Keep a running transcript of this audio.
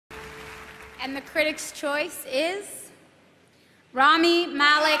And the critics' choice is Rami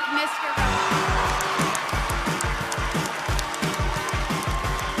Malek, Mr. Robot.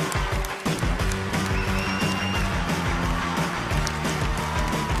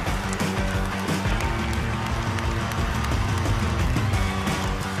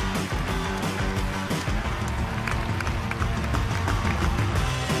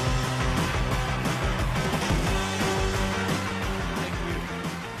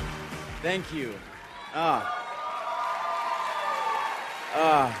 Thank you.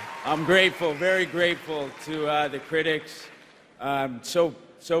 I'm grateful, very grateful to the critics. I'm so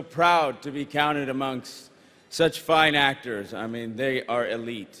proud to be counted amongst such fine actors. I mean, they are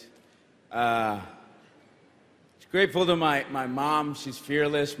elite. Grateful to my mom, she's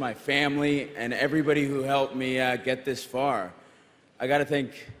fearless, my family, and everybody who helped me get this far. I got to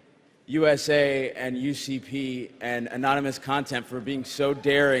thank USA and UCP and Anonymous Content for being so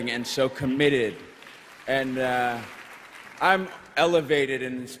daring and so committed. And I'm elevated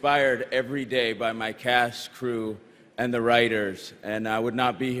and inspired every day by my cast, crew, and the writers. And I would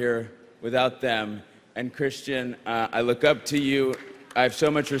not be here without them. And Christian, I look up to you. I have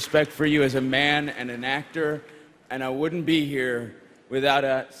so much respect for you as a man and an actor. And I wouldn't be here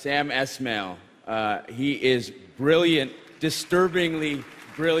without Sam Esmail. He is brilliant, disturbingly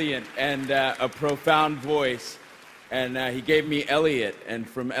brilliant, and a profound voice. And he gave me Elliot, and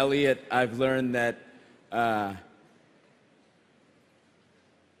from Elliot I've learned that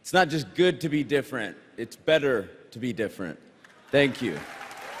it's not just good to be different, it's better to be different. Thank you.